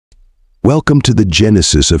Welcome to the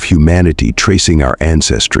genesis of humanity, tracing our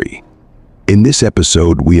ancestry. In this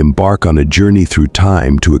episode, we embark on a journey through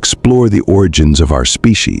time to explore the origins of our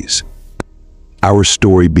species. Our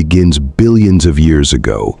story begins billions of years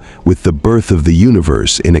ago with the birth of the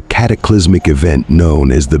universe in a cataclysmic event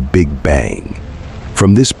known as the Big Bang.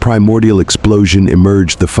 From this primordial explosion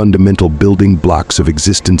emerged the fundamental building blocks of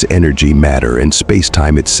existence: energy, matter, and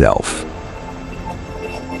space-time itself.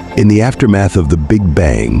 In the aftermath of the Big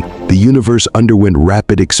Bang, the universe underwent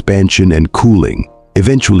rapid expansion and cooling,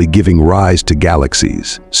 eventually giving rise to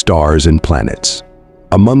galaxies, stars, and planets.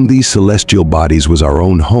 Among these celestial bodies was our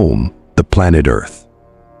own home, the planet Earth.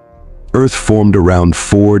 Earth formed around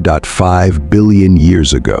 4.5 billion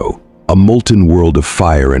years ago, a molten world of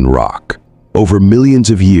fire and rock. Over millions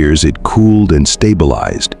of years, it cooled and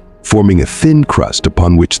stabilized, forming a thin crust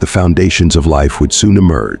upon which the foundations of life would soon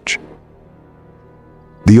emerge.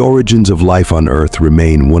 The origins of life on Earth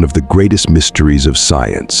remain one of the greatest mysteries of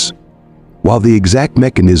science. While the exact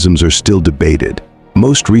mechanisms are still debated,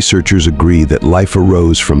 most researchers agree that life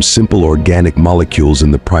arose from simple organic molecules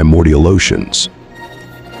in the primordial oceans.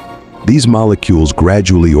 These molecules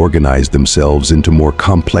gradually organized themselves into more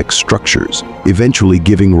complex structures, eventually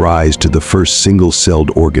giving rise to the first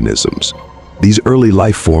single-celled organisms. These early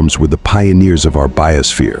life forms were the pioneers of our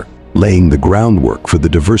biosphere, laying the groundwork for the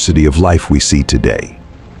diversity of life we see today.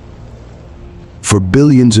 For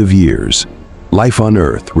billions of years, life on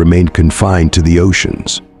Earth remained confined to the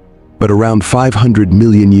oceans. But around 500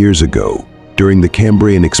 million years ago, during the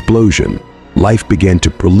Cambrian explosion, life began to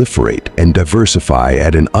proliferate and diversify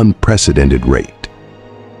at an unprecedented rate.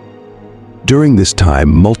 During this time,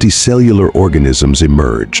 multicellular organisms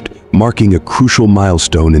emerged, marking a crucial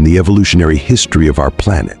milestone in the evolutionary history of our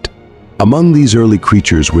planet. Among these early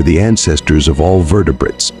creatures were the ancestors of all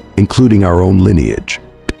vertebrates, including our own lineage.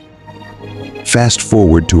 Fast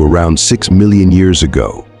forward to around 6 million years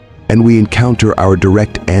ago, and we encounter our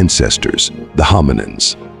direct ancestors, the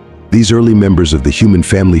hominins. These early members of the human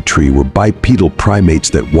family tree were bipedal primates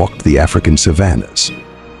that walked the African savannas.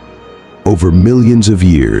 Over millions of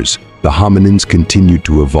years, the hominins continued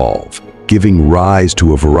to evolve, giving rise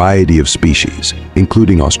to a variety of species,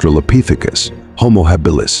 including Australopithecus, Homo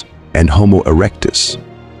habilis, and Homo erectus.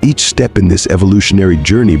 Each step in this evolutionary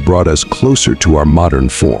journey brought us closer to our modern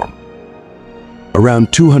form.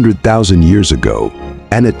 Around 200,000 years ago,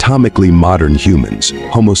 anatomically modern humans,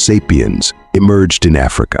 Homo sapiens, emerged in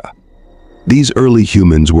Africa. These early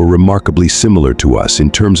humans were remarkably similar to us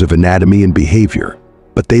in terms of anatomy and behavior,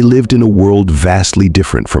 but they lived in a world vastly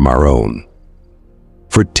different from our own.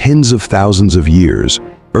 For tens of thousands of years,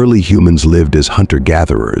 early humans lived as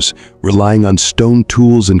hunter-gatherers, relying on stone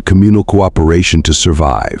tools and communal cooperation to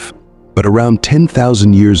survive. But around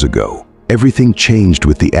 10,000 years ago, everything changed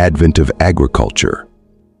with the advent of agriculture.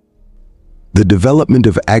 The development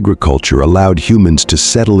of agriculture allowed humans to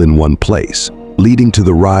settle in one place, leading to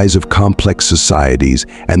the rise of complex societies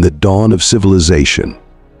and the dawn of civilization.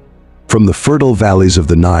 From the fertile valleys of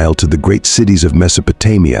the Nile to the great cities of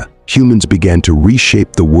Mesopotamia, humans began to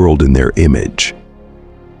reshape the world in their image.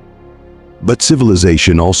 But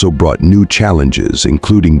civilization also brought new challenges,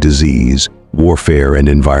 including disease, warfare, and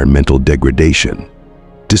environmental degradation.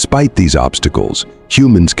 Despite these obstacles,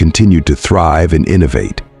 humans continued to thrive and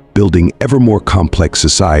innovate, building ever more complex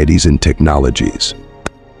societies and technologies.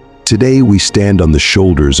 Today, we stand on the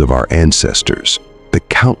shoulders of our ancestors, the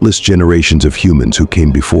countless generations of humans who came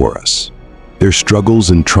before us. Their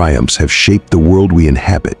struggles and triumphs have shaped the world we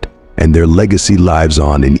inhabit, and their legacy lives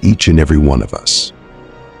on in each and every one of us.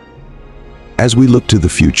 As we look to the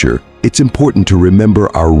future, it's important to remember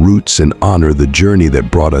our roots and honor the journey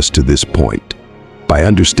that brought us to this point. By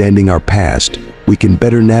understanding our past, we can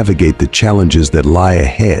better navigate the challenges that lie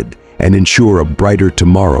ahead and ensure a brighter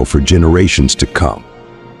tomorrow for generations to come.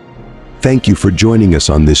 Thank you for joining us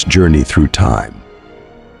on this journey through time.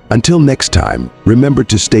 Until next time, remember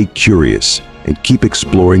to stay curious and keep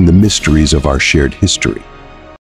exploring the mysteries of our shared history.